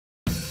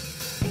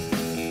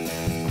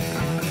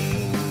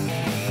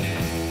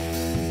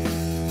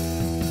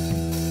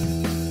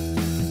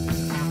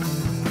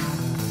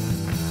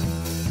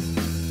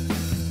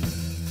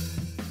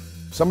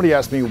Somebody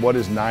asked me what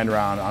is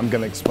 9Round. I'm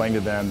going to explain to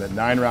them that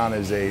 9Round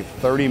is a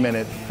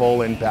 30-minute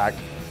full impact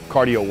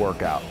cardio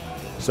workout.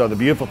 So the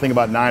beautiful thing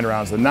about 9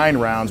 rounds, the 9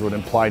 rounds would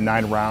imply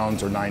 9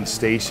 rounds or 9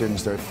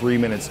 stations. They're 3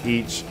 minutes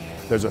each.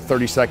 There's a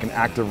 30-second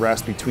active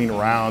rest between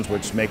rounds,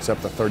 which makes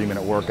up the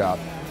 30-minute workout.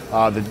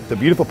 The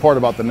beautiful part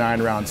about the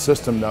 9-round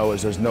system, though,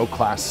 is there's no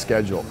class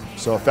schedule.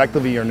 So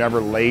effectively, you're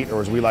never late, or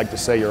as we like to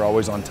say, you're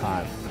always on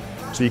time.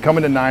 So you come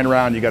into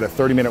 9-round, you got a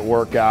 30-minute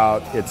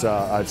workout. It's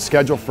a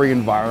schedule-free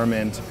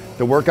environment.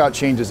 The workout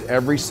changes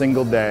every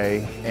single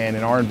day, and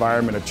in our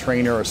environment, a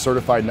trainer, a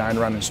certified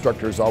 9-round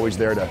instructor is always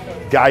there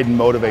to guide and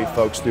motivate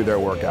folks through their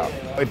workout.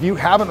 If you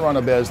haven't run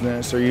a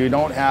business, or you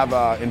don't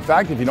have, in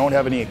fact, if you don't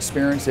have any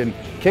experience in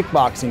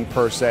kickboxing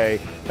per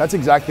se, that's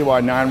exactly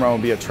why 9-round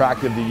will be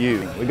attractive to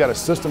you. We've got a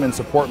system and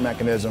support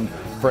mechanism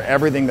for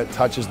everything that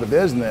touches the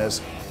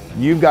business.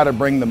 You've got to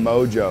bring the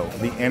mojo,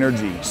 the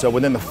energy. So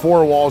within the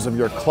 4 walls of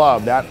your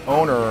club, that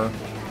owner,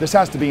 this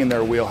has to be in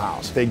their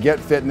wheelhouse. If they get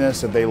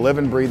fitness, if they live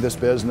and breathe this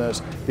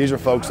business, these are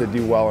folks that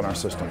do well in our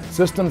system.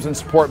 Systems and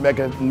support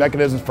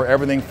mechanisms for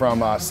everything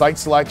from site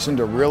selection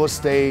to real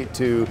estate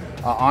to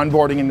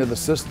onboarding into the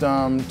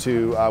system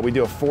to we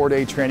do a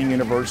 4-day training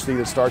university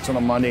that starts on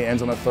a Monday,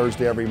 ends on a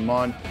Thursday every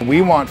month.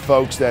 We want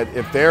folks that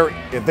if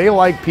they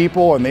like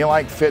people and they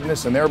like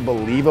fitness and they're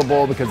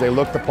believable because they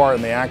look the part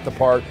and they act the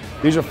part,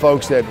 these are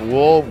folks that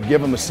will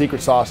give them the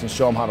secret sauce and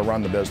show them how to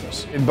run the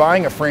business. In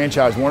buying a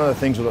franchise, one of the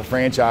things with a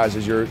franchise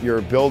is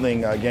you're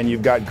building, again,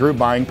 you've got group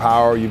buying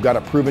power, you've got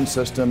a proven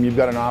system, you've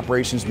got an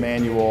operations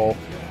manual,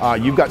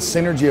 you've got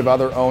synergy of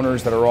other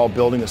owners that are all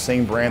building the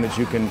same brand that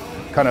you can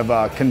kind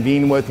of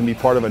convene with and be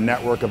part of a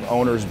network of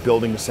owners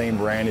building the same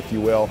brand, if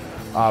you will.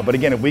 But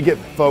again, if we get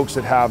folks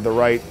that have the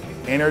right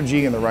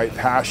energy and the right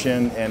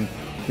passion, and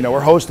you know,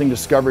 we're hosting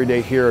Discovery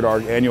Day here at our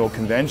annual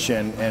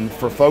convention, and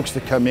for folks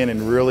to come in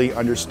and really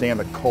understand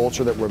the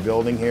culture that we're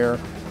building here,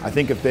 I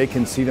think if they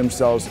can see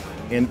themselves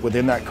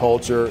within that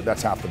culture,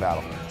 that's half the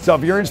battle. So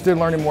if you're interested in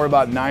learning more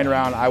about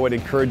 9-round, I would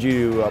encourage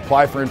you to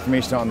apply for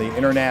information on the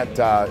internet,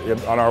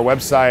 on our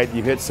website.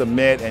 You hit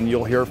submit and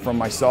you'll hear from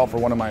myself or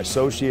one of my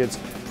associates.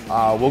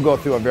 We'll go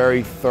through a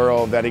very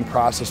thorough vetting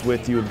process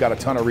with you. We've got a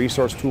ton of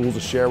resource tools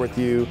to share with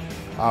you.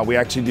 We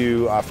actually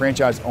do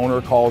franchise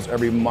owner calls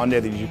every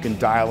Monday that you can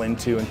dial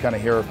into and kind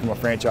of hear from a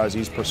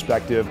franchisee's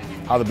perspective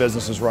how the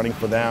business is running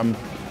for them.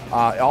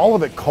 All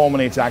of it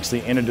culminates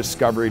actually in a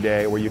Discovery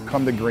Day where you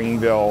come to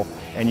Greenville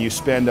and you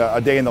spend a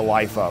day in the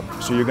life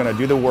of. So you're going to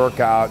do the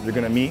workout, you're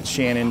going to meet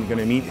Shannon, you're going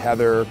to meet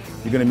Heather,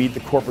 you're going to meet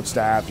the corporate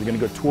staff, you're going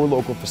to go tour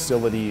local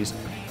facilities,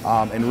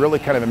 and really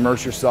kind of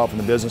immerse yourself in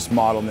the business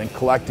model, and then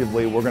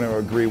collectively we're going to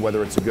agree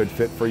whether it's a good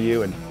fit for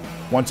you. And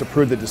once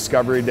approved at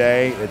Discovery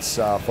Day, it's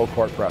full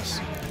court press.